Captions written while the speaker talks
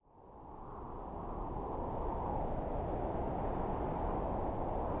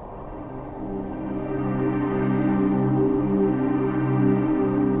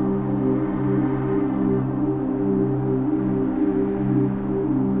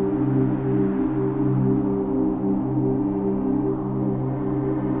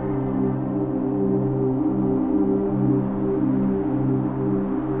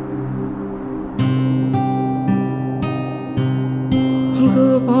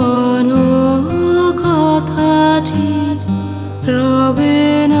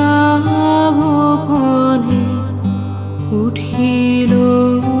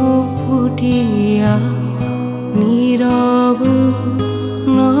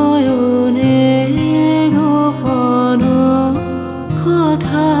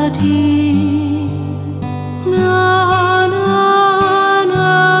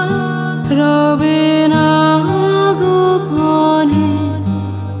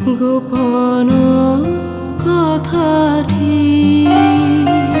গোপনো কথাটি।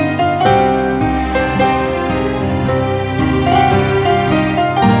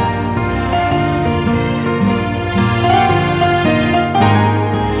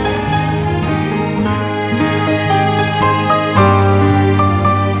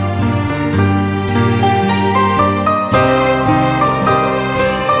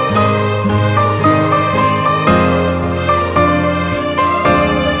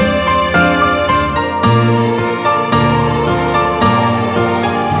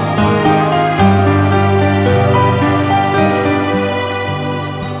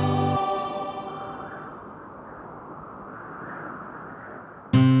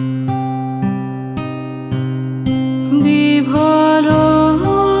 বিভোর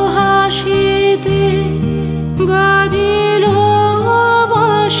হাসিতে বাজিল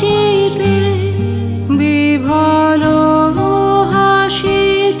বাঁশিতে, বিভোর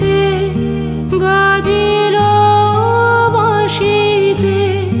হাসিতে বাজিল বাঁশিতে,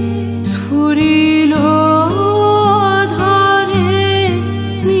 স্ফুরিল অধরে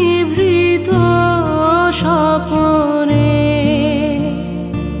নিভৃত স্বপনে।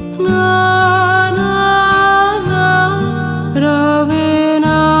 রবে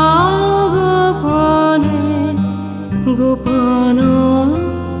না গোপনে গোপনো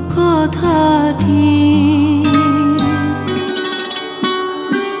কথাটি।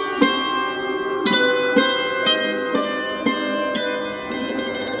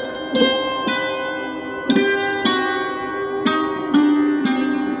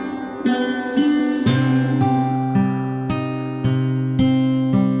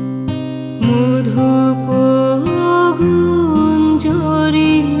 মধুপ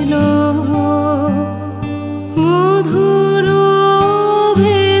গুঞ্জরিল মধুর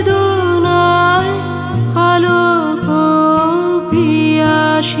বেদনায়, আলোক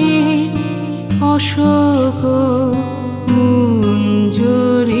পিয়াসী অশোক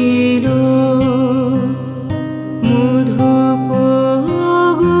মুঞ্জরিল। মধুপ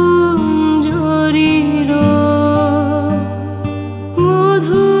গুঞ্জরিল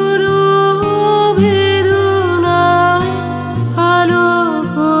মধুর বেদনায়,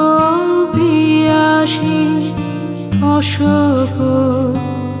 আলোক পিয়াসী অশোক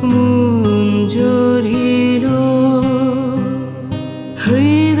মুঞ্জরিল।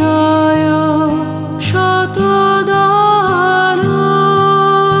 হৃদয় শতদান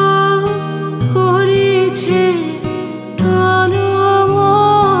করিছে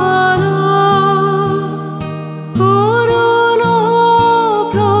টলমল, করুণ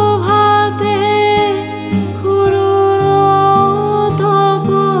প্রভাতে করুণ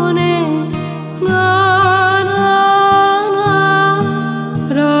তপনে।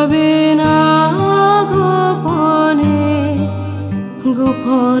 রবে না গোপনে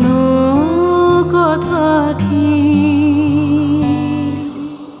গোপনো কথাটি।